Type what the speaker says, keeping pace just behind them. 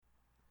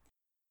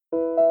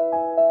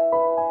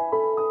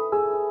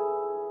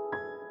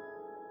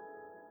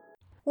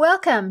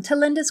Welcome to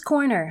Linda's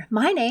Corner.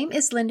 My name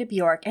is Linda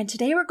Bjork, and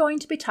today we're going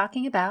to be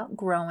talking about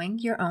growing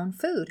your own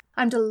food.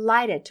 I'm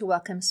delighted to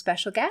welcome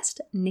special guest,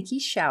 Nikki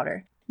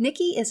Schauder.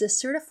 Nikki is a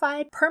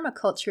certified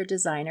permaculture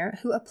designer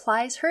who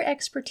applies her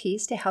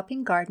expertise to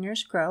helping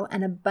gardeners grow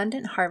an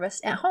abundant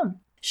harvest at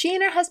home. She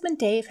and her husband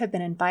Dave have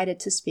been invited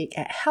to speak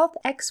at health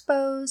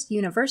expos,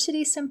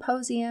 university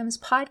symposiums,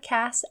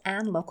 podcasts,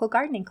 and local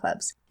gardening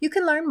clubs. You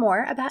can learn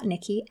more about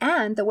Nikki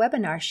and the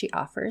webinar she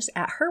offers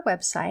at her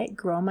website,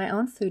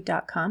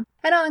 growmyownfood.com,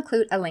 and I'll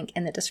include a link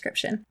in the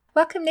description.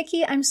 Welcome,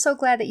 Nikki. I'm so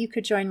glad that you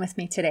could join with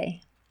me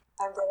today.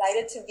 I'm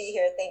delighted to be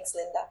here. Thanks,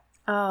 Linda.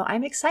 Oh,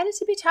 I'm excited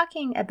to be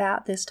talking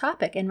about this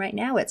topic. And right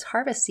now it's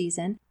harvest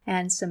season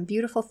and some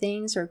beautiful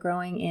things are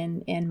growing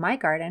in my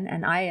garden.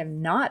 And I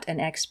am not an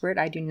expert.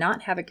 I do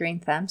not have a green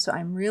thumb. So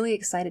I'm really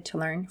excited to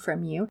learn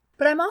from you.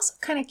 But I'm also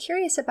kind of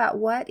curious about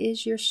what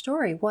is your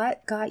story?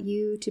 What got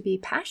you to be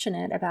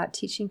passionate about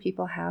teaching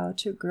people how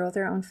to grow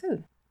their own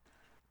food?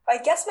 I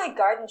guess my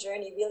garden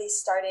journey really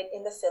started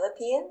in the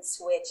Philippines,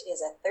 which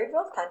is a third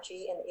world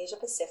country in the Asia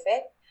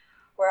Pacific,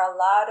 where a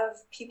lot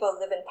of people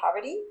live in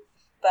poverty.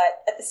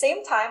 But at the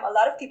same time, a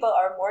lot of people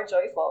are more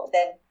joyful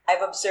than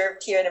I've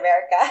observed here in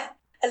America.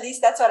 At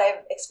least that's what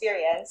I've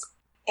experienced.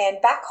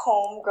 And back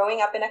home,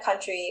 growing up in a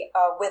country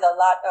with a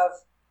lot of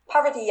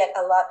poverty, yet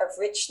a lot of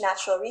rich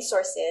natural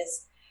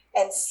resources,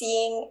 and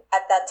seeing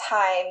at that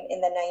time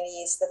in the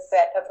 90s, the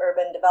threat of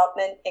urban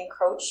development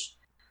encroach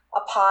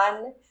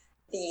upon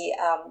the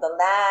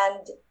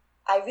land,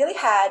 I really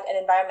had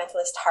an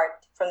environmentalist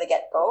heart from the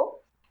get-go.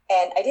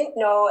 And I didn't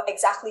know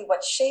exactly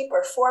what shape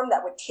or form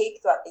that would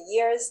take throughout the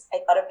years. I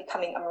thought of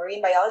becoming a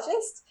marine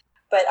biologist,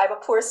 but I'm a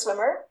poor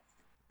swimmer.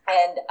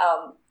 And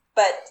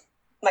but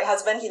my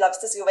husband, he loves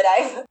to scuba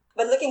dive.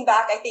 But looking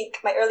back, I think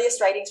my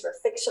earliest writings were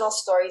fictional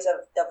stories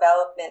of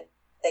development,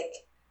 like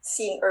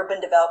seeing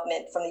urban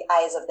development from the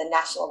eyes of the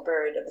national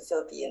bird of the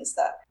Philippines,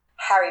 the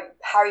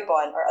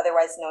haribon, or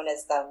otherwise known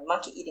as the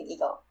monkey-eating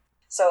eagle.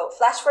 So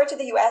flash forward to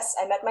the US,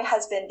 I met my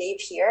husband, Dave,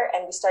 here,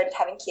 and we started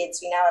having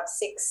kids. We now have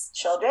 6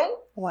 children.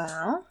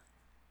 Wow.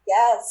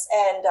 Yes,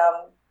 and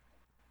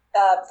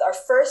our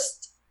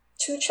first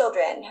 2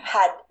 children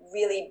had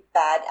really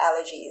bad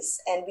allergies,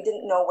 and we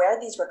didn't know where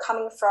these were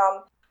coming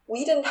from.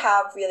 We didn't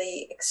have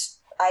really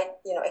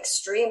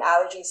extreme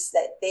allergies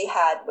that they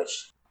had,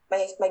 which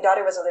my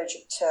daughter was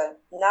allergic to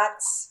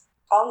nuts,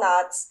 all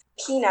nuts,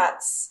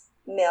 peanuts,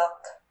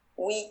 milk,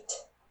 wheat,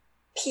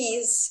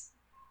 peas,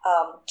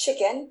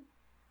 chicken,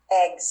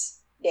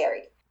 eggs,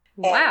 dairy.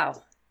 Wow. And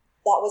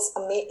that was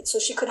amazing. So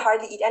she could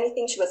hardly eat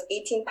anything. She was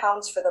 18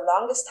 pounds for the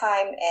longest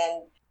time,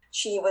 and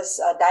she was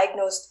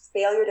diagnosed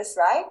failure to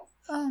thrive.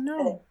 Oh,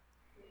 no.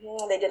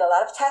 And they did a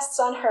lot of tests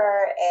on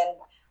her, and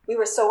we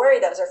were so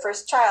worried. That was our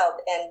first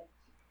child. And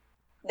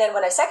then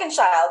when our second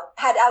child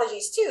had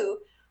allergies too,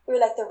 we were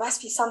like, there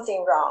must be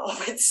something wrong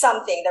with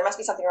something. There must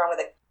be something wrong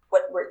with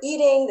what we're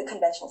eating, the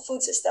conventional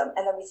food system.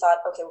 And then we thought,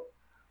 okay,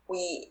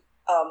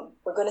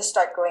 we're going to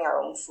start growing our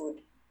own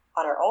food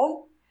on our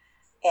own.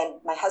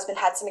 And my husband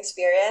had some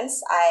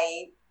experience.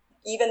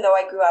 Even though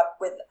I grew up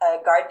with a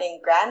gardening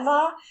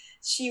grandma,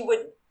 she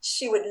would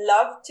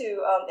love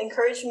to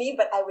encourage me,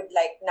 but I would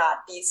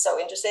not be so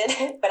interested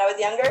when I was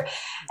younger.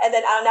 And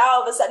then now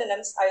all of a sudden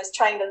I was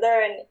trying to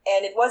learn,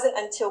 and it wasn't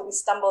until we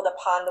stumbled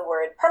upon the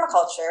word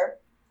permaculture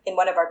in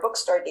one of our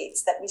bookstore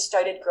dates that we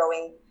started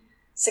growing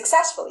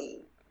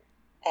successfully.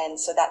 And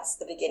so that's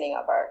the beginning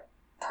of our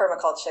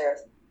permaculture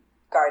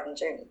garden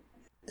journey.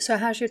 So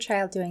how's your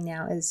child doing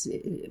now? Was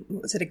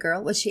it a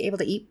girl? Was she able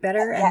to eat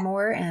better and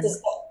more? And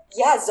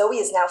yeah, Zoe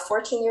is now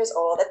 14 years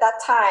old. At that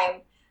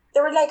time,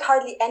 there were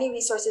hardly any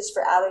resources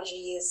for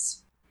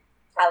allergies,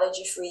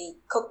 allergy-free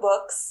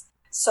cookbooks.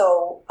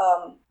 So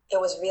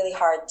it was really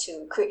hard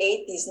to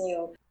create these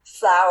new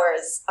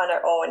flours on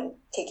our own,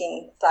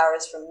 taking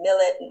flours from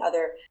millet and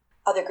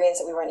other grains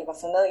that we weren't even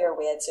familiar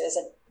with.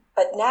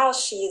 But now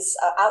she's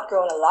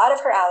outgrown a lot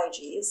of her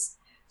allergies.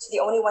 So the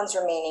only ones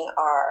remaining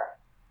are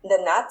the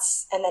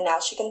nuts, and then now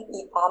she can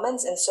eat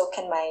almonds, and so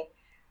can my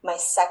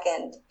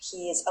second.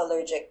 He was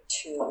allergic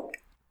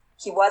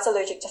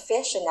to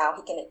fish, and now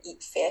he can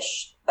eat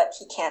fish, but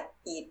he can't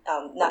eat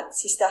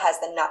nuts. He still has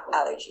the nut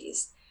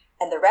allergies.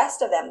 And the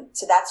rest of them,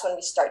 so that's when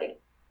we started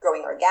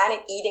growing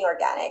organic, eating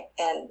organic.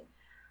 And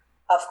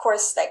of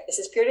course, this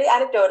is purely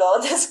anecdotal,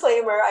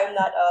 disclaimer,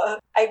 I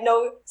have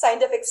no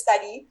scientific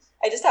study.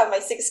 I just have my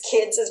 6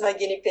 kids as my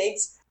guinea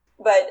pigs.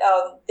 But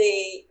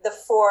the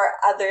 4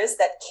 others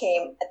that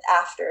came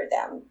after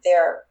them,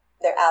 they're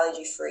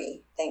allergy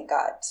free, thank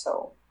God.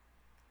 So,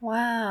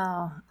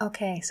 wow.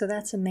 Okay, so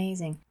that's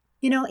amazing.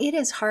 It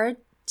is hard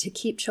to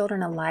keep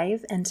children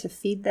alive and to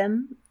feed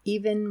them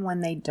even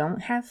when they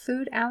don't have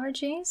food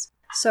allergies.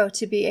 So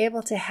to be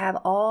able to have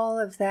all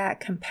of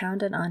that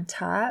compounded on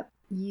top,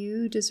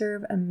 you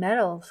deserve a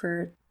medal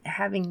for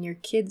having your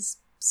kids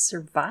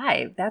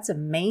survive. That's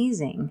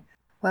amazing.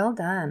 Well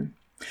done.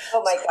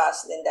 Oh my gosh,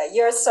 Linda,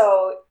 you're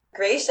so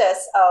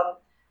gracious.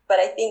 But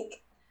I think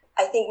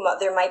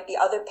there might be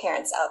other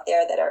parents out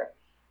there that are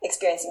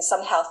experiencing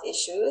some health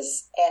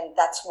issues. And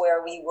that's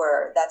where we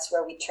were. That's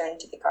where we turned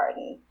to the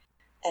garden.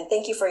 And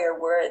thank you for your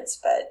words,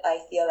 but I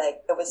feel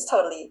like it was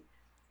totally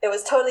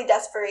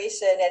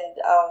desperation.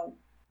 And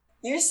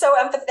you're so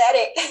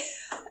empathetic.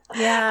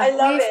 Yeah, I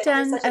love we've it.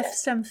 done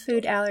some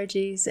food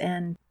allergies,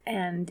 and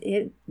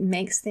it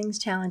makes things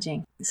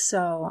challenging.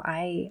 So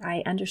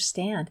I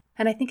understand.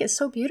 And I think it's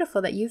so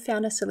beautiful that you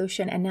found a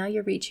solution and now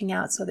you're reaching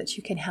out so that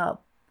you can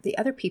help the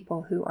other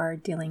people who are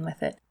dealing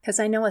with it. Because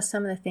I know with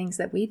some of the things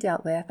that we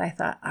dealt with,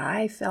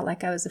 I felt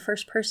like I was the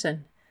first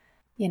person,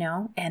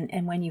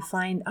 and when you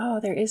find, oh,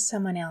 there is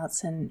someone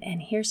else and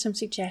here's some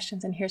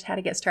suggestions and here's how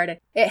to get started,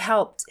 it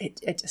helped.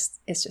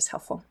 It's just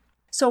helpful.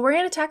 So we're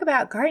going to talk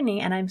about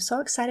gardening, and I'm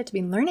so excited to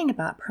be learning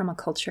about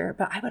permaculture,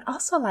 but I would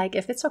also like,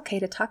 if it's okay,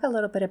 to talk a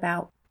little bit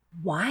about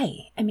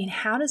why. I mean,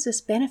 how does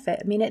this benefit?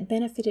 I mean, it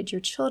benefited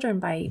your children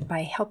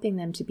by helping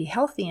them to be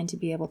healthy and to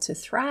be able to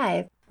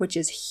thrive, which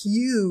is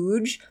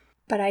huge.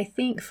 But I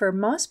think for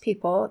most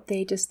people,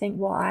 they just think,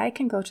 well, I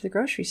can go to the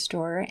grocery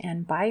store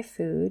and buy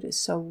food,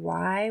 so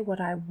why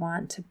would I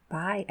want to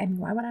buy? I mean,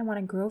 why would I want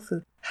to grow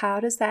food? How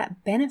does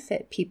that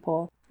benefit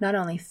people? Not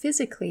only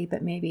physically,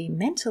 but maybe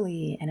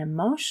mentally and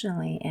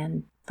emotionally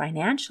and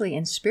financially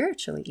and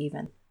spiritually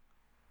even.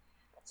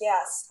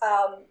 Yes.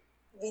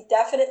 We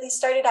definitely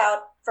started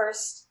out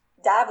first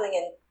dabbling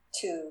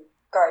into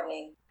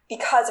gardening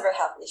because of our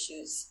health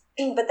issues.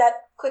 But that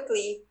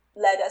quickly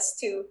led us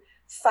to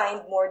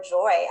find more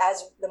joy.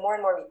 As the more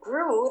and more we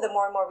grew, the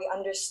more and more we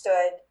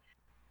understood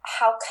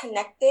how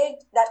connected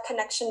that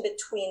connection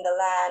between the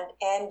land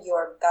and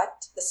your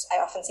gut.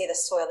 I often say the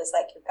soil is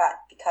like your gut,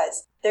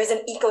 because there's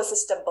an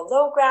ecosystem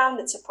below ground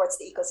that supports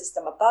the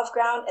ecosystem above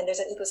ground, and there's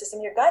an ecosystem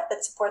in your gut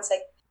that supports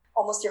like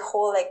almost your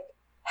whole like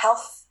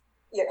health,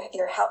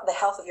 your health, the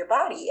health of your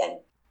body.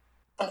 And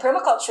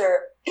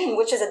permaculture,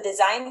 which is a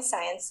design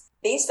science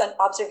based on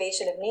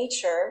observation of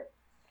nature,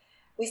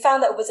 we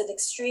found that it was an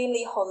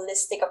extremely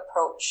holistic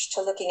approach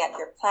to looking at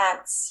your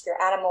plants,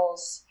 your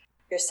animals,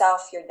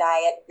 yourself, your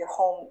diet, your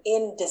home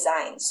in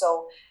design.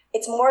 So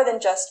it's more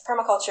than just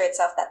permaculture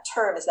itself. That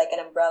term is like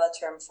an umbrella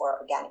term for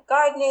organic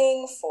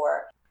gardening,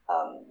 for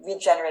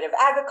regenerative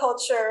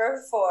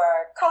agriculture, for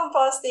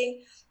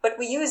composting, but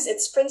we use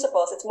its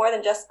principles. It's more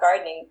than just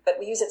gardening, but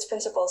we use its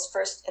principles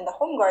first in the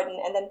home garden,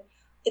 and then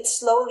it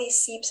slowly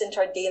seeps into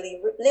our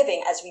daily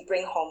living. As we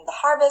bring home the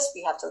harvest,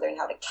 we have to learn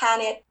how to can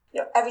it.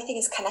 Everything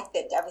is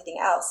connected to everything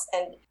else.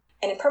 And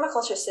in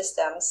permaculture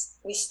systems,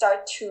 we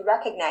start to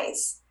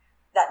recognize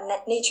that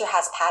nature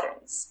has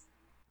patterns,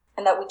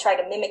 and that we try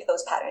to mimic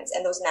those patterns,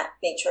 and those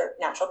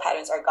natural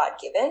patterns are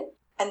God-given.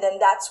 And then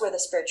that's where the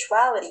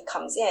spirituality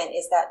comes in,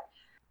 is that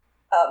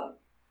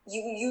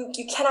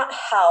you cannot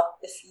help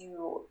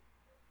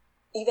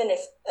even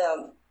if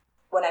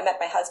when I met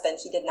my husband,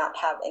 he did not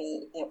have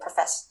any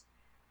professed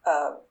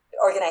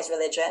organized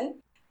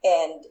religion,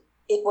 and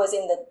it was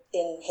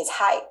in his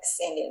hikes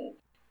and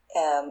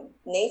in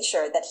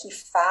nature that he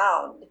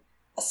found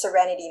a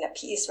serenity and a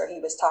peace, where he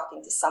was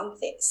talking to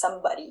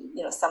somebody,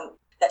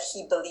 that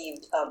he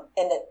believed,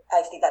 and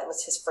I think that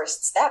was his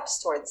first steps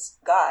towards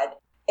God.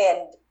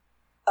 And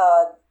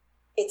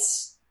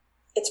its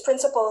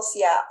principles,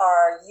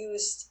 are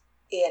used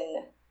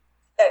in.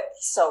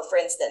 So, for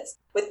instance,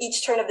 with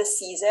each turn of the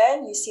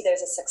season, you see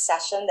there's a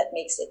succession that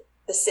makes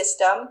the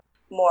system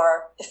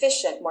more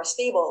efficient, more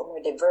stable,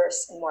 more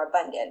diverse, and more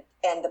abundant.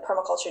 And the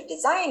permaculture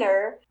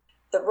designer,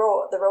 the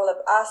role of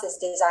us as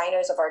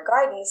designers of our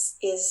gardens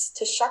is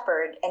to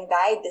shepherd and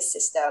guide this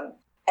system.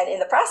 And in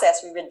the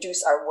process, we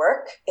reduce our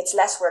work. It's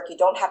less work. You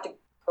don't have to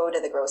go to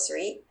the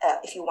grocery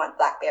if you want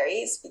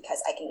blackberries,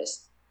 because I can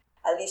just,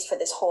 at least for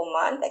this whole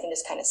month, I can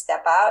just kind of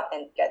step out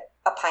and get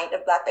a pint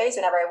of blackberries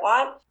whenever I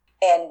want.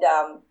 And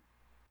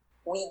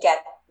we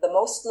get the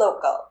most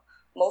local,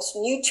 most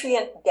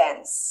nutrient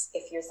dense,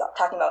 if you're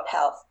talking about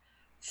health,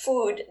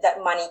 food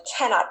that money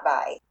cannot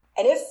buy.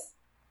 And if,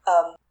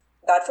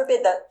 God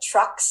forbid, the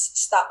trucks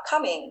stop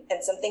coming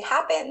and something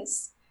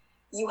happens,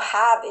 you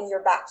have in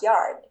your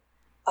backyard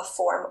a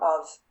form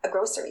of a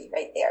grocery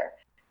right there.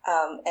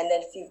 And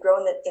then if you've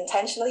grown it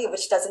intentionally,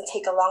 which doesn't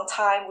take a long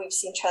time, we've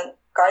seen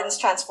gardens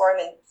transform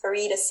in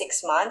 3 to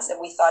 6 months, and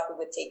we thought it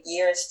would take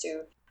years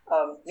to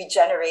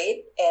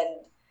regenerate.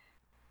 And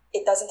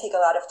it doesn't take a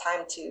lot of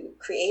time to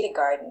create a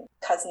garden,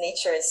 because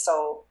nature is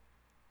so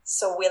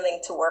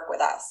willing to work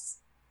with us,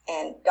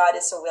 and God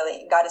is so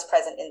willing. God is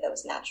present in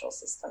those natural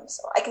systems.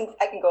 So I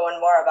can go on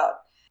more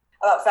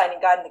about finding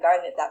God in the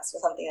garden, if that's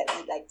something that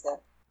you'd like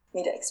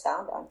me to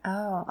expound on.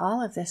 Oh,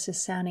 all of this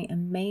is sounding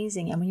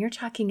amazing. And when you're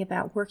talking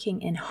about working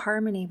in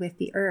harmony with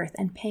the earth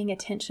and paying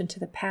attention to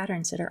the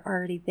patterns that are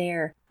already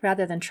there,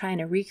 rather than trying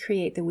to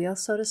recreate the wheel,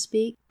 so to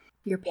speak,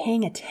 you're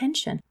paying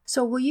attention.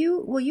 So will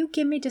you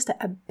give me just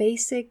a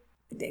basic,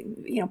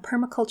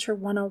 permaculture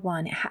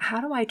 101? How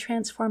do I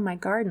transform my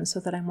garden so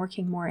that I'm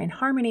working more in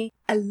harmony?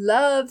 I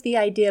love the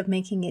idea of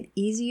making it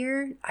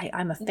easier.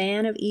 I'm a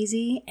fan of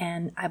easy,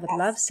 and I would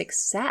love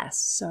success.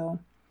 So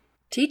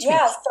teach me.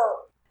 Yeah, so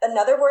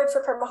another word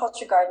for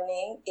permaculture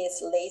gardening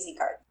is lazy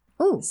garden.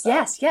 Oh, So,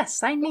 yes.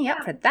 Sign me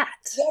up for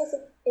that. yes,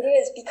 it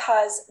is,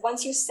 because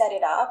once you set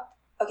it up,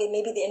 okay,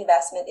 maybe the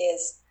investment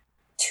is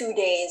 2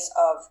 days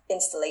of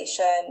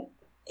installation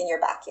in your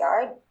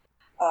backyard,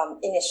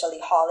 initially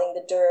hauling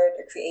the dirt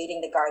or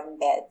creating the garden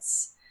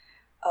beds.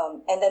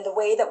 And then the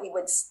way that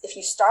if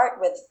you start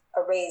with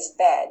a raised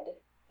bed,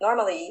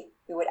 normally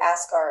we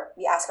ask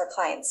our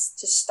clients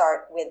to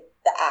start with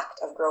the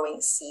act of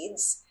growing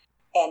seeds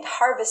and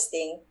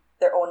harvesting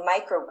their own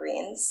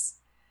microgreens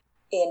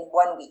in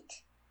 1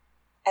 week.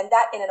 And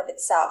that in and of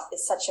itself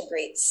is such a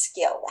great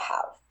skill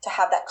to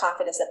have that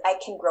confidence that I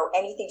can grow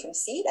anything from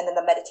seed, and then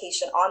the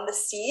meditation on the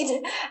seed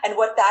and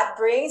what that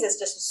brings is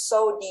just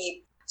so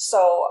deep.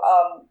 So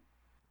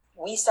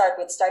we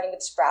starting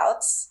with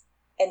sprouts,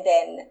 and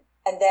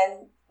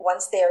then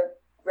once they're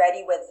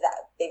ready with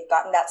that, they've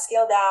gotten that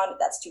skill down, if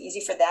that's too easy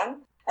for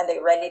them, and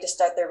they're ready to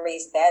start their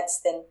raised beds,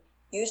 then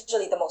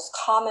usually the most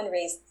common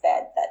raised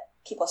bed that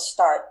people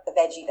start, the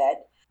veggie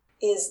bed,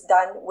 is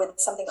done with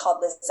something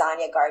called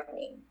lasagna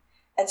gardening.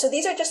 And so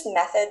these are just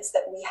methods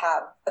that we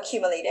have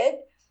accumulated,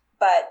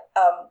 but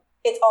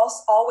it's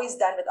also always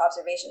done with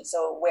observation.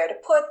 So where to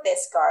put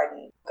this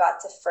garden,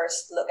 got to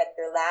first look at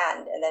your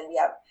land, and then we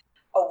have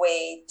a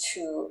way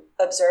to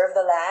observe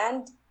the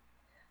land.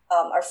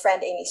 Our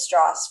friend Amy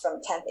Strauss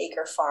from 10th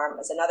Acre Farm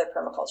is another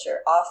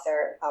permaculture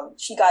author.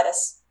 She got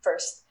us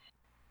first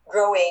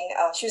growing.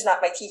 She was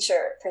not my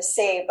teacher per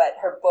se, but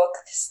her book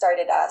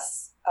started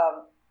us.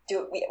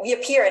 We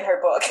appear in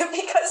her book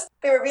because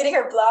we were reading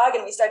her blog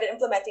and we started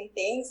implementing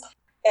things.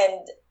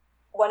 And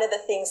one of the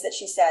things that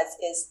she says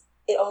is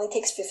it only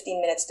takes 15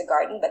 minutes to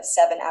garden, but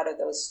 7 out of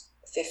those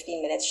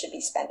 15 minutes should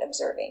be spent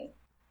observing.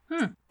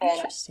 And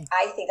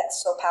I think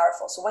that's so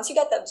powerful. So once you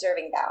get the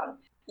observing down,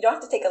 you don't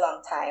have to take a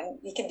long time.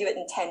 You can do it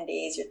in 10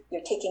 days.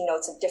 You're taking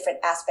notes of different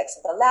aspects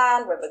of the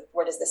land.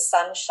 Where does the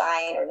sun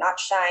shine or not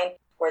shine?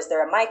 Where is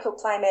there a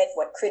microclimate?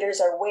 What critters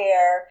are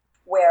where?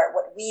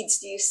 What weeds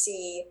do you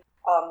see?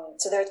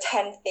 So there are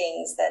 10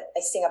 things that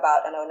I sing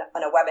about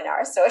on a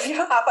webinar. So if you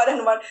hop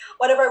on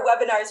one of our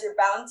webinars, you're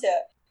bound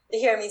to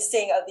hear me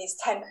sing of these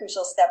 10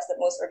 crucial steps that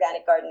most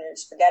organic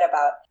gardeners forget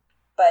about.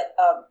 But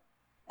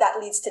that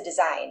leads to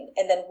design.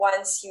 And then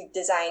once you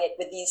design it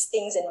with these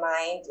things in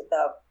mind,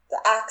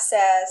 the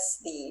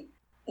access, the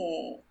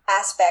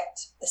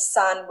aspect, the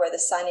sun, where the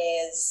sun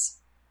is,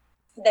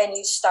 then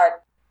you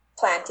start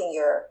planting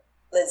your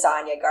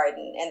lasagna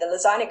garden. And the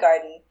lasagna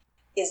garden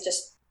is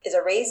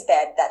a raised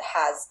bed that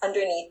has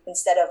underneath,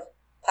 instead of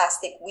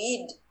plastic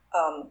weed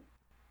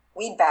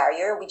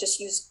barrier, we just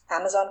use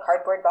Amazon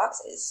cardboard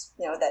boxes,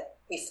 that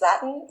we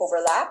flatten,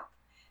 overlap,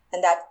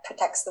 and that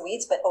protects the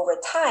weeds. But over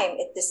time,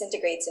 it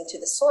disintegrates into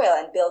the soil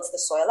and builds the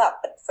soil up.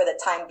 But for the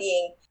time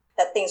being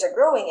that things are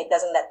growing, it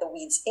doesn't let the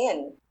weeds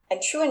in.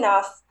 And true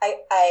enough, I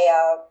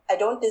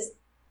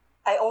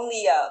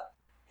only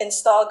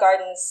install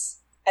gardens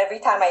every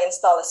time I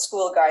install a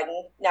school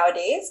garden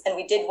nowadays. And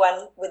we did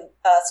one with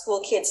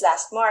school kids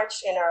last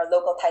March in our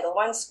local Title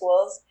I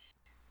schools.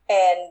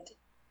 And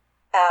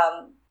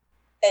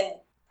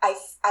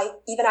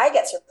I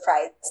get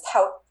surprised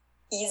how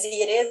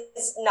easy it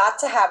is not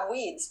to have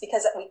weeds,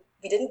 because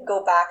we didn't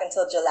go back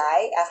until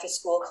July after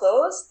school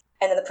closed.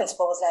 And then the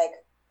principal was like,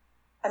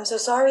 I'm so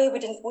sorry, we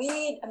didn't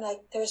weed. I'm like,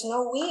 there's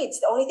no weeds.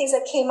 The only things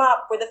that came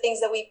up were the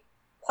things that we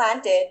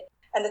planted,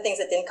 and the things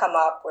that didn't come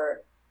up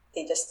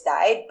they just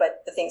died.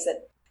 But the things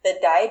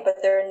that died,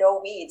 but there are no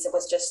weeds. It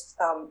was just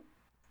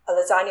a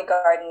lasagna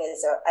garden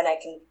and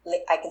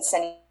I can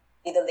send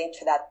you the link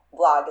to that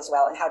blog as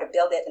well, and how to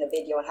build it, and a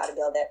video on how to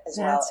build it as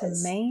well. That's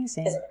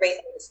amazing. It's a great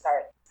thing to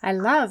start. I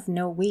love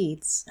no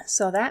weeds,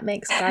 so that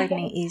makes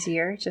gardening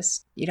easier.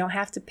 Just you don't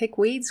have to pick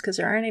weeds because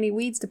there aren't any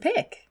weeds to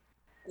pick.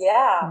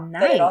 Yeah,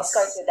 nice. But it all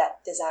starts with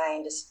that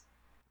design, just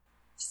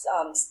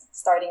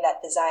starting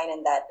that design,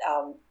 and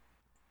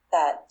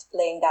that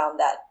laying down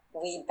that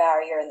weed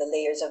barrier and the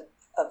layers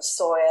of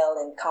soil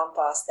and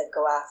compost that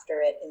go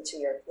after it into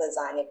your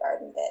lasagna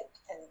garden bed.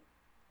 And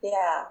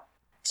yeah.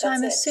 So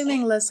I'm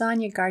assuming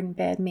lasagna garden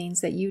bed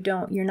means that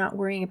you're not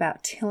worrying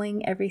about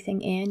tilling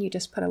everything in. You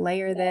just put a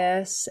layer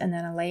this, and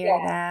then a layer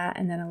that,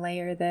 and then a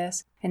layer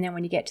this. And then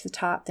when you get to the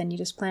top, then you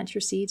just plant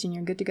your seeds and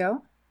you're good to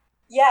go?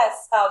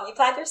 Yes. You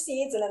plant your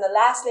seeds, and then the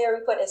last layer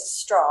we put is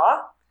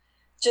straw,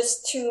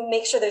 just to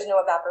make sure there's no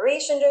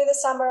evaporation during the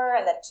summer,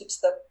 and that keeps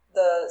the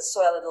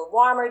soil a little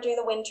warmer during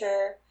the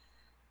winter.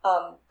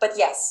 But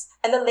yes,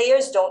 and the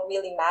layers don't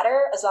really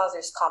matter as long as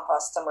there's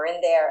compost somewhere in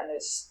there, and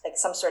there's like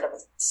some sort of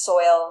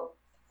soil,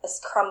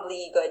 this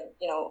crumbly, good,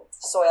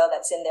 soil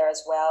that's in there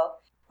as well.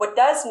 What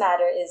does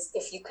matter is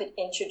if you could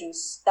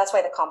introduce, that's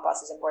why the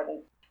compost is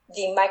important,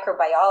 the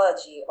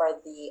microbiology or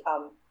the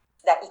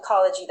that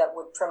ecology that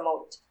would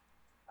promote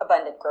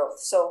abundant growth.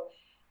 So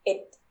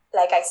it,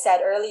 like I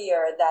said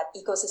earlier, that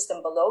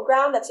ecosystem below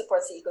ground that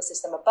supports the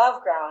ecosystem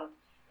above ground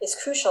is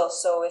crucial.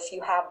 So if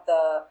you have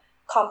the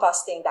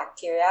composting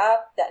bacteria,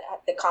 that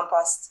the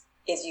compost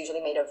is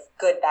usually made of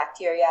good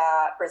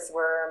bacteria,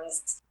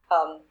 earthworms,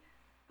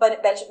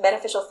 but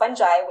beneficial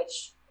fungi,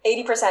 which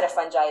 80% of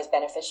fungi is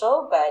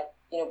beneficial, but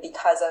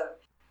because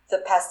of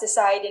the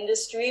pesticide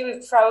industry.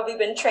 We've probably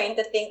been trained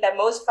to think that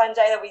most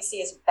fungi that we see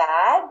is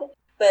bad,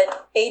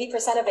 but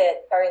 80% of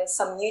it are in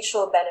some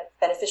mutual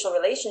beneficial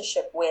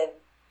relationship with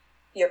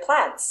your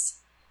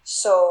plants.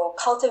 So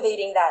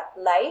cultivating that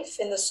life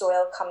in the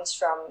soil comes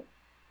from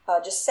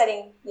just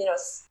setting,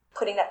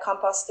 putting that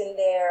compost in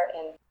there,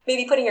 and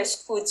maybe putting your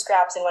food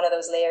scraps in one of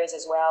those layers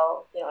as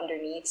well,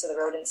 underneath, so the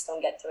rodents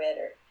don't get to it,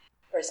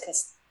 or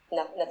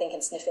nothing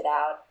can sniff it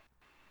out.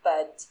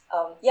 But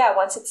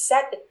once it's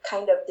set, it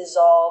kind of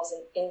dissolves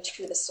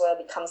into the soil,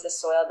 becomes the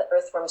soil. The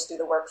earthworms do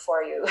the work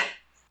for you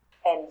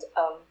and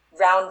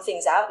round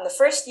things out. In the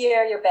first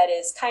year, your bed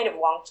is kind of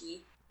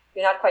wonky.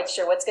 You're not quite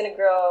sure what's going to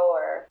grow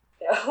or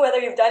whether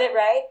you've done it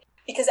right,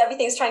 because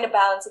everything's trying to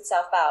balance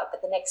itself out.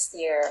 But the next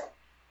year,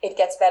 it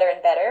gets better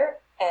and better.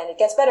 And it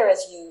gets better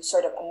as you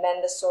sort of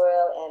amend the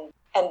soil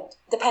and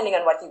depending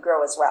on what you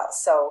grow as well.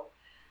 So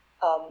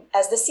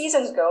as the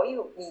seasons go,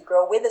 we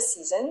grow with the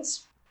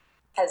seasons,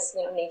 as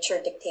nature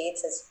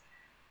dictates. As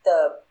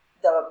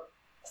the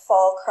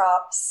fall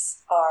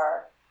crops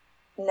are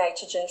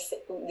nitrogen,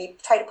 we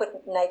try to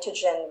put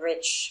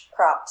nitrogen-rich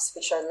crops,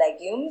 which are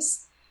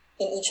legumes,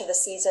 in each of the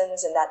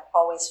seasons, and that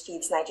always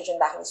feeds nitrogen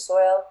back in the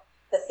soil.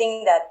 The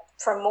thing that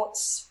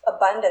promotes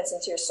abundance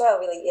into your soil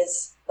really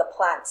is the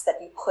plants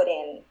that you put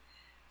in.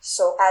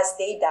 So as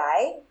they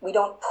die, we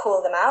don't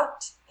pull them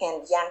out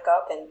and yank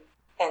up and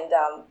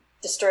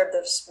disturb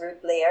the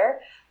root layer.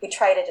 We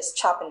try to just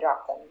chop and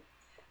drop them.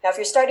 Now, if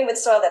you're starting with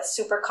soil that's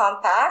super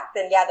compact,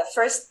 then the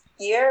first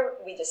year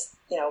we just,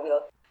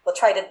 we'll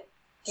try to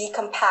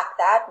decompact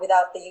that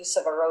without the use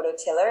of a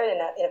rototiller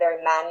in a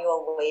very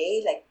manual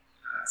way. Like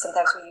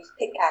sometimes we use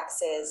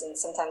pickaxes, and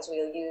sometimes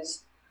we'll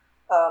use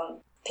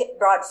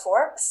broad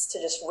forks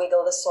to just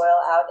wiggle the soil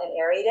out and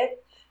aerate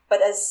it.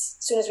 But as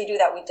soon as we do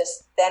that, we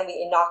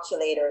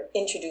inoculate or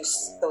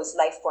introduce those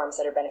life forms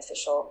that are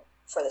beneficial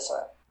for the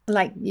soil.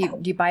 Like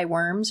do you buy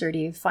worms, or do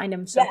you find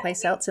them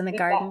someplace else in the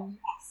garden?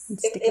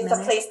 If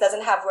the place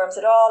doesn't have worms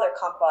at all or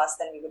compost,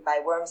 then we would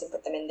buy worms and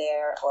put them in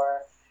there.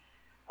 Or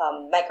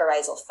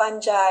mycorrhizal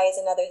fungi is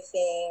another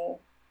thing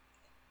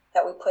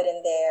that we put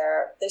in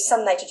there. There's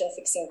some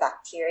nitrogen-fixing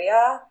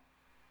bacteria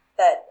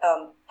that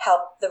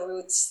help the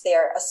roots.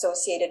 They're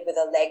associated with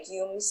the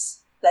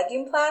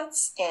legume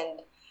plants,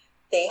 and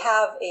they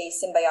have a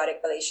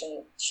symbiotic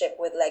relationship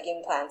with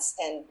legume plants,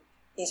 and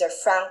these are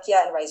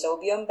Frankia and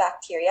Rhizobium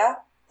bacteria.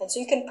 And so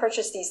you can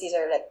purchase these. These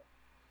are like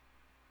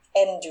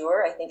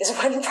Endure, I think is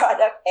one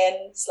product,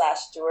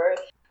 N/Dure.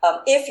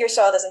 If your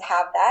soil doesn't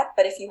have that,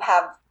 but if you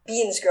have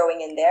beans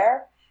growing in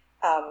there,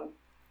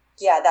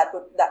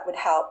 that would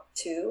help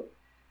too.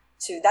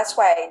 That's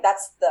why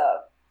that's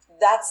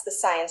the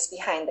science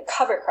behind the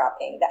cover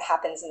cropping that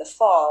happens in the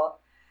fall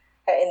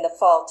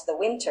to the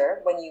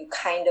winter, when you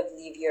kind of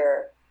leave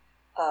your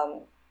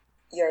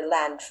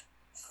land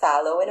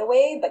fallow in a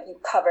way, but you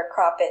cover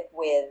crop it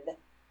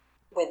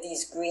with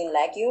these green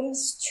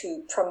legumes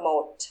to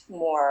promote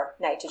more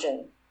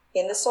nitrogen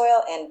in the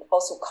soil, and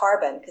also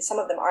carbon, because some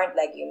of them aren't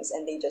legumes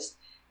and they just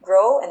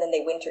grow and then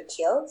they winter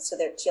kill. So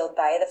they're killed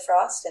by the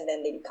frost, and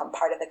then they become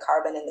part of the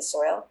carbon in the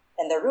soil,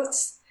 and the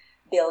roots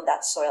build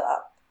that soil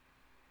up.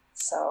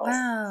 So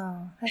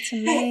wow, that's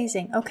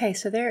amazing. Okay,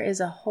 so there is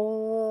a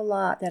whole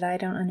lot that I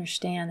don't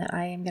understand that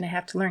I am going to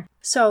have to learn.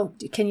 So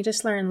can you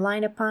just learn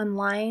line upon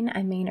line?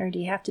 I mean, or do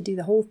you have to do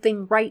the whole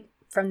thing right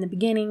from the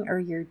beginning, or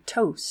you're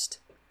toast?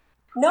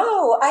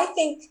 No, I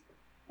think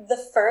the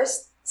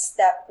first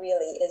step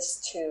really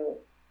is to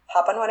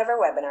hop on one of our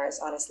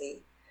webinars,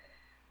 honestly,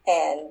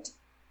 and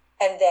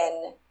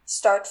then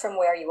start from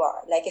where you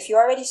are. Like if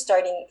you're already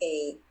starting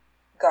a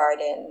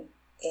garden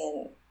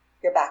in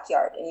your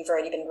backyard and you've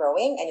already been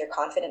growing and you're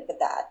confident with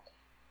that,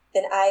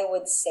 then I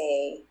would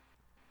say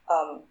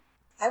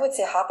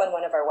hop on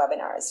one of our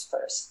webinars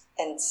first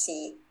and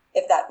see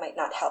if that might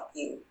not help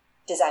you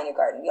design your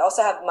garden. We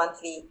also have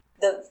monthly,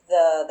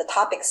 the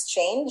topics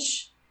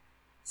change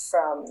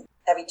from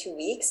every 2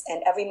 weeks,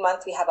 and every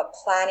month we have a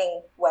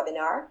planning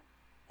webinar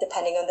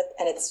depending on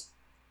and it's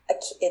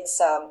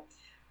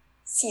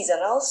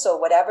seasonal. So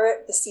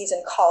whatever the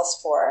season calls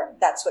for,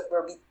 that's what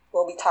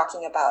we'll be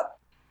talking about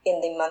in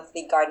the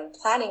monthly garden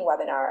planning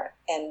webinar.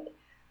 And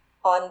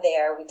on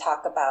there, we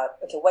talk about,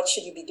 okay, what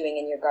should you be doing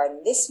in your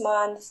garden this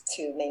month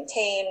to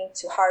maintain,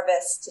 to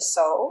harvest, to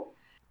sow,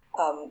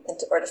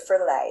 or to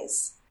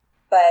fertilize.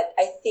 But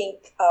I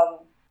think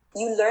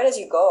you learn as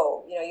you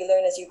go. You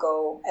learn as you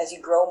go, as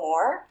you grow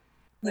more.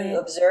 Right. You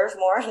observe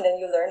more, and then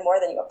you learn more,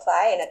 then you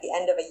apply. And at the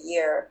end of a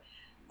year,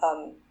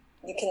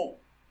 you can.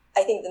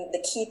 I think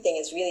the key thing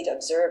is really to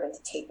observe and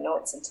to take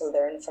notes and to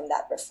learn from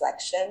that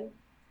reflection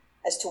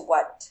as to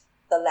what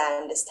the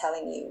land is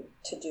telling you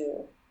to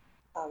do.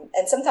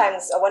 And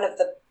sometimes one of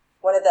the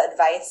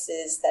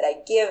advices that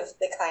I give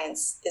the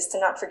clients is to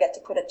not forget to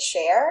put a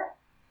chair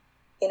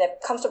in a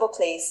comfortable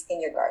place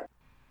in your garden,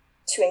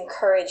 to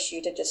encourage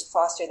you to just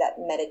foster that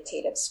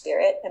meditative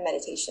spirit and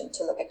meditation,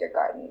 to look at your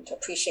garden, to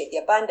appreciate the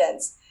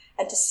abundance,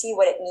 and to see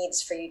what it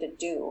needs for you to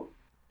do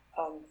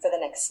for the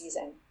next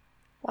season.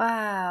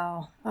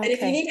 Wow. Okay. And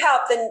if you need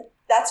help, then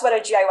that's what our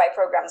GIY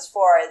program is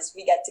for, is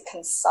we get to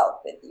consult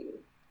with you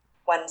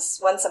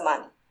once a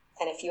month.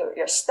 And if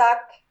you're stuck,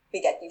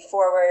 we get you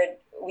forward.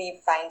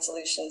 We find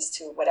solutions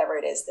to whatever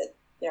it is that,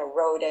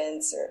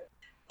 rodents or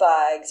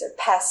bugs or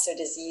pests or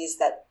disease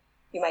that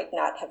you might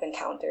not have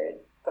encountered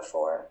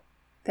before.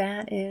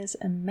 That is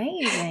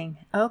amazing.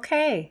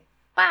 Okay.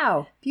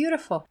 Wow.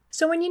 Beautiful.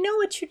 So when you know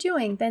what you're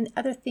doing, then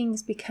other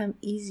things become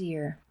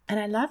easier. And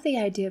I love the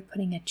idea of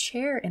putting a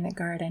chair in the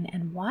garden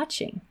and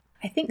watching.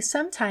 I think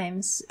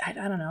sometimes, I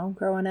don't know,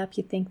 growing up,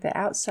 you think that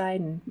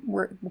outside and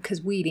work,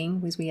 because we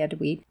had to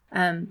weed,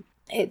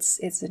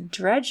 it's a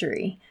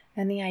drudgery.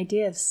 And the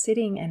idea of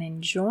sitting and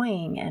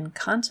enjoying and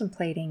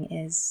contemplating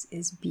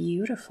is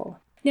beautiful.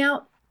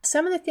 Now,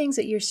 some of the things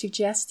that you're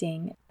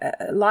suggesting,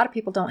 a lot of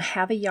people don't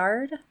have a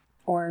yard,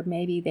 or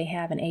maybe they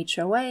have an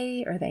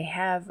HOA, or they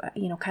have,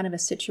 kind of a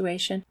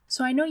situation.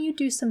 So I know you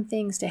do some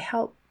things to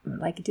help,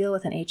 like deal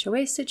with an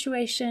HOA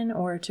situation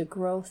or to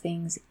grow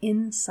things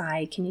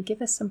inside. Can you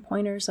give us some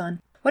pointers on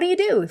what do you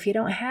do if you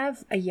don't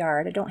have a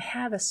yard or don't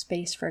have a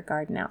space for a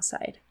garden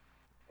outside?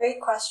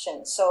 Great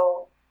question.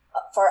 So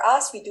for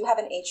us, we do have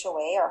an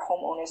HOA, our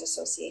Homeowners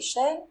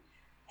Association.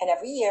 And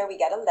every year we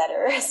get a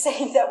letter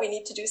saying that we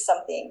need to do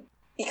something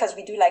because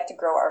we do like to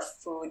grow our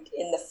food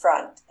in the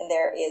front. And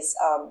there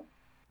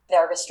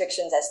are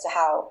restrictions as to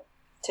how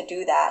to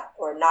do that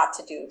or not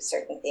to do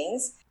certain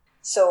things.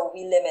 So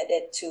we limit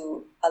it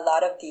to a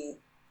lot of the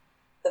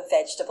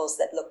vegetables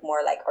that look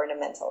more like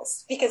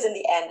ornamentals, because in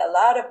the end, a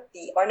lot of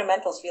the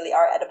ornamentals really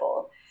are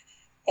edible.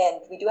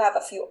 And we do have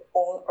a few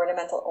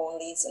ornamental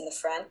onlys in the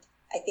front.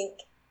 I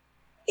think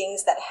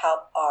things that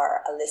help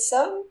are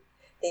alyssum.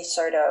 They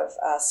sort of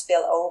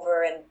spill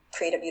over and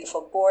create a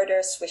beautiful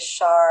border, Swiss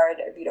chard,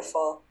 or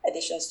beautiful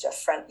additions to a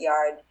front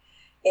yard.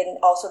 And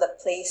also the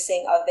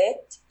placing of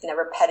it in a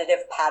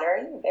repetitive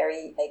pattern,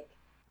 very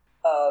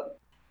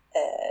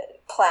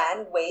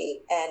planned way.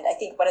 And I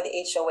think one of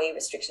the HOA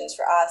restrictions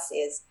for us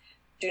is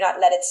do not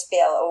let it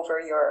spill over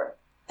your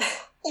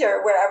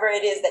wherever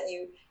it is that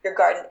your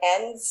garden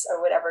ends,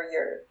 or whatever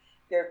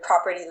your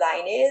property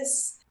line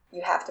is.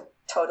 You have to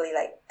totally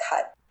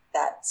cut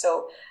that.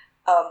 So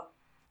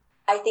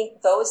I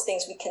think those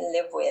things we can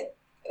live with,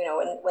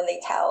 when they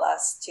tell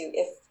us to,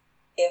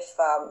 if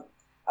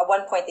at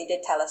one point they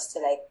did tell us to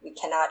we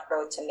cannot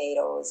grow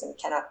tomatoes and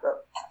we cannot grow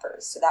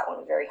peppers. So that one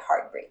was very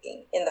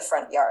heartbreaking in the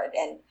front yard.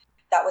 And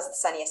that was the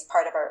sunniest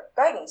part of our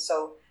garden.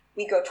 So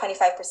we grow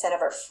 25%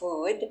 of our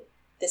food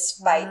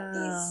despite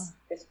these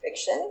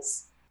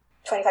restrictions,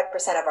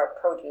 25% of our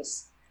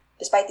produce,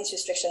 despite these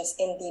restrictions,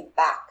 in the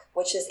back,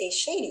 which is a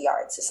shady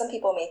yard. So some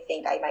people may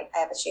think I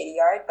have a shady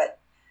yard, but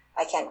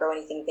I can't grow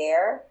anything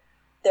there.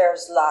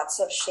 There's lots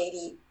of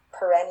shady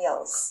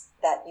perennials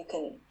that you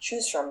can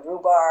choose from.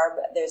 Rhubarb.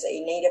 There's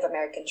a Native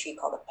American tree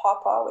called a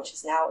pawpaw, which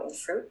is now in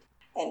fruit.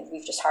 And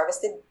we've just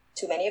harvested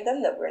too many of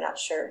them that we're not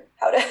sure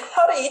how to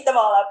eat them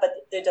all up,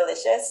 but they're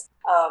delicious.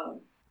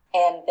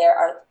 And there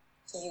are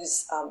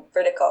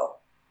vertical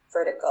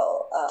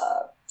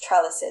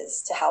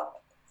trellises to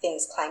help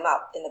things climb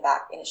up in the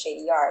back in a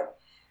shady yard.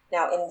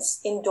 Now,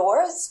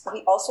 indoors,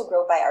 we also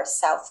grow by our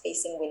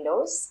south-facing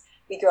windows.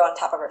 We grow on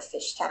top of our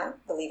fish tank,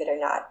 believe it or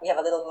not. We have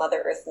a little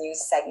Mother Earth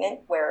News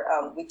segment where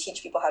we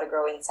teach people how to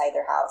grow inside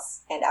their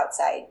house and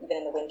outside, even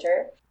in the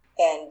winter.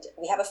 And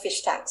we have a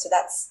fish tank. So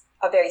that's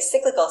a very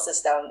cyclical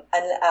system,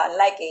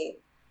 unlike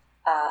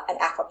an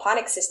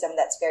aquaponic system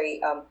that's very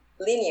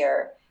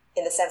linear,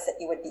 in the sense that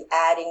you would be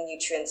adding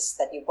nutrients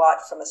that you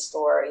bought from a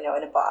store, in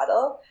a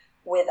bottle.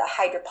 With a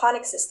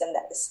hydroponic system,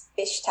 that is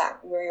fish tank,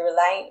 where you're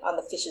relying on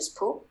the fish's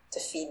poop to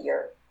feed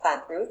your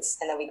plant roots.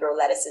 And then we grow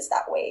lettuces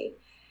that way.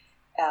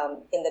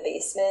 In the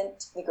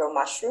basement, we grow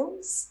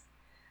mushrooms.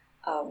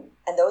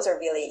 And those are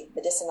really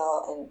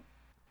medicinal and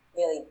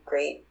really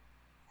great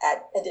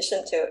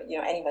addition to,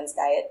 anyone's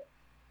diet.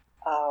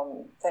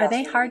 Are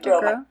they hard to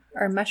grow?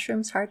 Are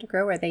mushrooms hard to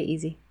grow, or are they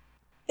easy?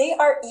 They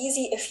are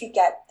easy if you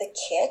get the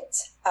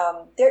kit.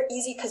 They're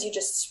easy because you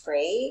just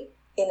spray.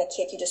 In a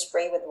kit, you just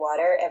spray with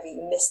water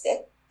you mist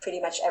it pretty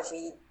much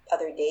every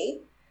other day.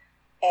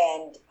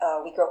 And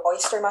we grow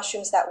oyster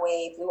mushrooms that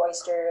way, blue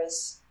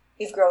oysters.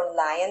 We've grown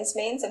lion's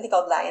mane, something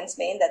called lion's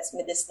mane that's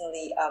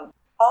medicinally.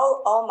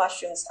 All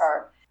mushrooms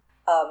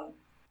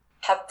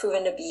have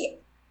proven to be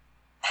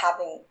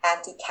having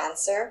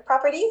anti-cancer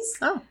properties.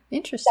 Oh,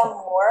 interesting.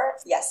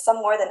 Some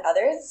more than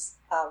others.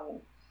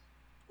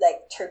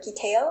 Like turkey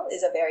tail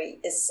is a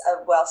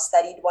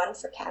well-studied one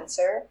for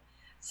cancer,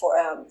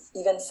 for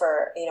even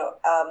for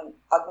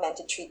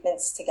augmented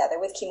treatments together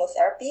with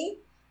chemotherapy.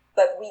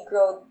 But we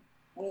don't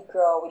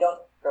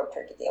grow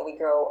turkey tail. We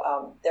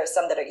grow there are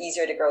some that are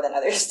easier to grow than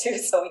others too.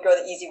 So we grow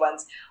the easy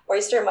ones.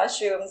 Oyster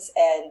mushrooms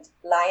and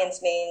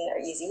lion's mane are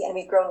easy, and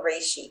we've grown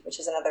reishi, which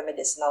is another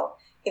medicinal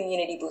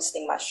immunity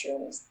boosting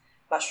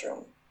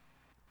mushroom.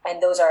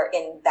 And those are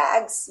in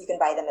bags. You can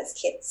buy them as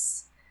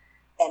kits.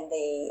 And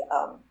they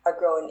are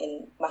grown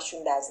in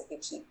mushroom bags that you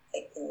keep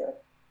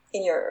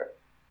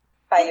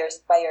by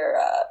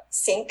your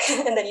sink,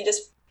 and then you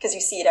just, because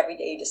you see it every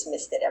day, you just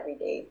mist it every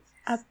day.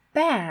 A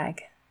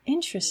bag,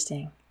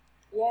 interesting.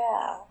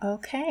 Yeah.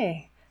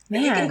 Okay.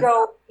 But you can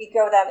we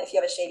grow them, if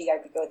you have a shady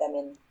yard, we grow them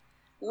in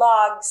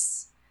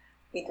logs.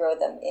 We grow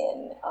them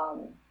in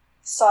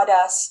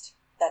sawdust.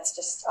 That's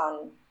just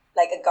on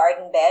like a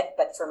garden bed,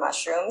 but for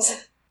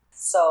mushrooms.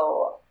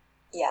 So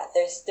yeah,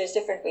 there's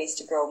different ways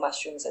to grow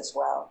mushrooms as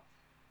well.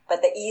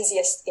 But the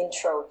easiest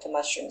intro to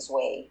mushrooms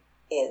way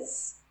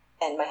is,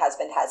 and my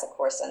husband has a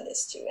course on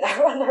this too,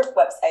 and on our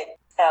website,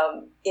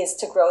 is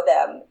to grow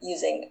them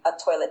using a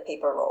toilet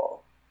paper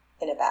roll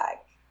in a bag.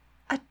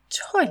 A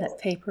toilet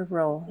paper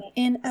roll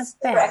in a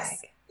bag.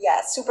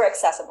 Yeah, super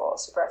accessible,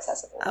 super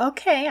accessible.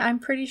 Okay, I'm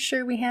pretty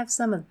sure we have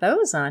some of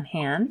those on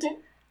hand.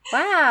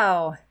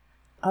 Wow.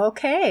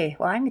 Okay,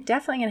 well, I'm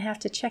definitely going to have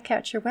to check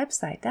out your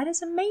website. That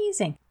is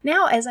amazing.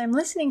 Now, as I'm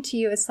listening to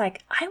you, it's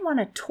like, I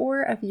want a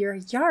tour of your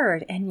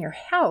yard and your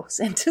house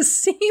and to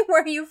see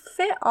where you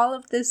fit all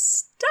of this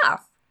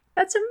stuff.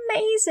 That's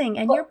amazing.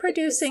 And you're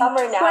producing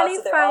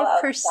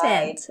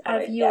 25%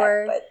 of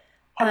your... But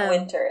come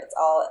winter,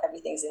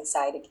 everything's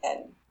inside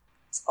again.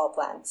 It's all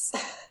plants.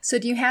 So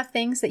do you have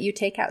things that you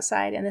take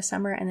outside in the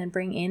summer and then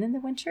bring in the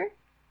winter?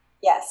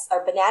 Yes,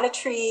 our banana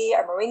tree,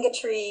 our moringa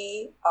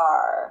tree,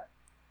 our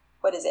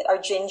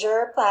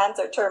ginger plants,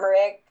 our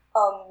turmeric.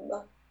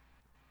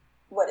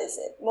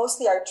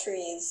 Mostly our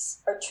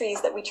trees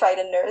that we try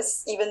to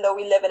nurse, even though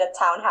we live in a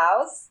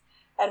townhouse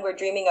and we're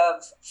dreaming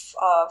of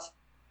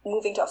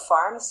moving to a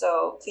farm.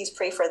 So please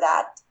pray for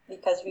that,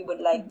 because we would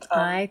like...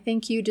 I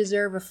think you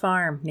deserve a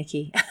farm,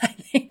 Nikki. I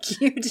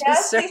think you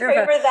deserve please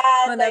pray for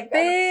that. A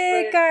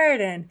big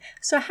garden.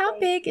 So how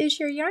big is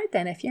your yard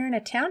then? If you're in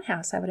a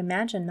townhouse, I would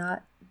imagine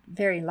not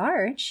very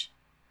large.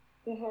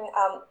 Mm-hmm.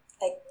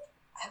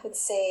 I would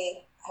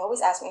say, I always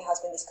ask my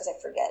husband this because I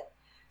forget.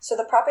 So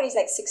the property is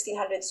like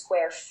 1,600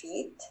 square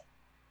feet.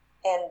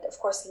 And of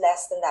course,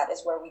 less than that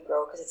is where we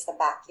grow because it's the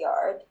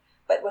backyard.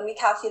 But when we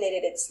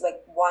calculated, it's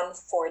like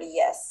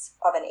 1/40th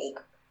of an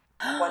acre.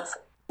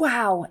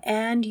 Wow.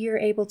 And you're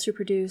able to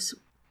produce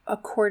a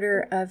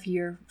quarter of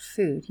your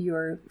food,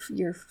 your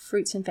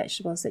fruits and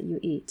vegetables that you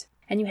eat.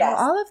 And you have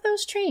all of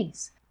those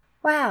trees.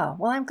 Wow.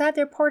 Well, I'm glad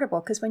they're portable,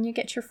 because when you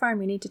get your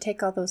farm, you need to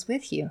take all those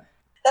with you.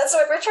 That's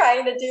what we're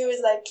trying to do, is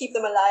like keep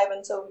them alive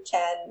until we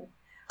can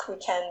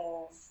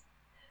move.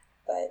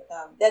 But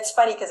that's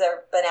funny because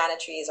our banana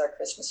tree is our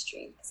Christmas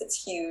tree because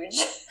it's huge.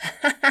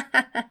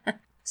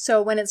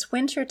 So when it's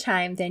winter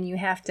time, then you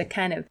have to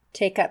kind of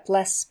take up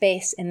less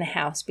space in the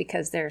house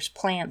because there's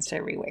plants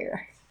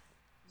everywhere.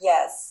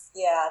 Yes.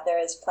 Yeah, there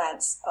is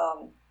plants.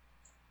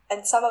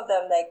 And some of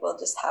them, like, we'll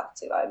just have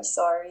to, I'm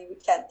sorry, we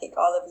can't take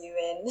all of you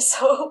in.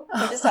 So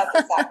we just have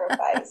to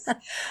sacrifice.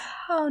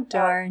 Oh,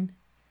 darn.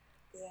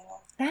 Yeah.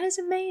 That is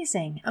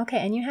amazing. Okay,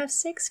 and you have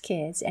 6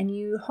 kids, and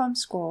you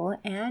homeschool,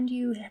 and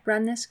you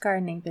run this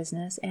gardening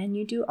business, and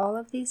you do all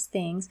of these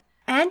things,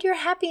 and you're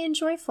happy and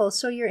joyful,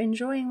 so you're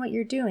enjoying what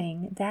you're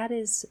doing. That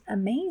is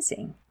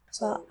amazing.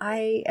 Well,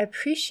 I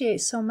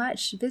appreciate so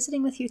much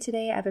visiting with you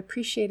today. I've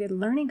appreciated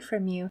learning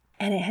from you,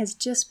 and it has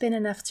just been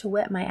enough to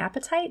whet my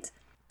appetite.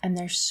 And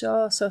there's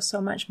so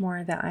much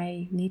more that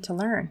I need to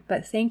learn.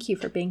 But thank you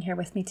for being here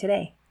with me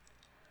today.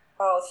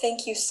 Oh,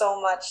 thank you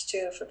so much,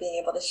 too, for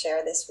being able to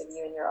share this with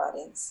you and your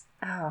audience.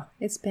 Oh,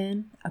 it's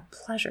been a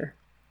pleasure.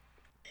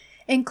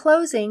 In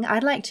closing,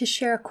 I'd like to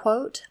share a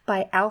quote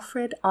by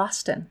Alfred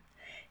Austin.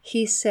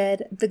 He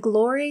said, "The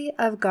glory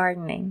of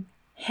gardening,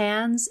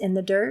 hands in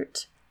the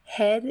dirt,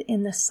 head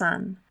in the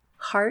sun,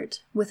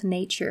 heart with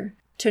nature.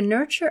 To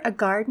nurture a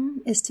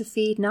garden is to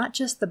feed not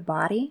just the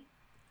body,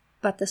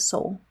 but the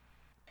soul."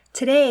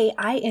 Today,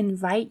 I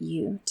invite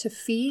you to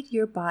feed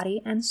your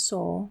body and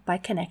soul by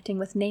connecting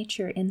with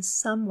nature in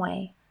some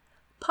way,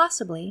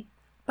 possibly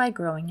by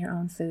growing your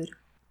own food.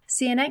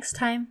 See you next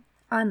time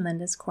on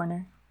Linda's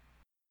Corner.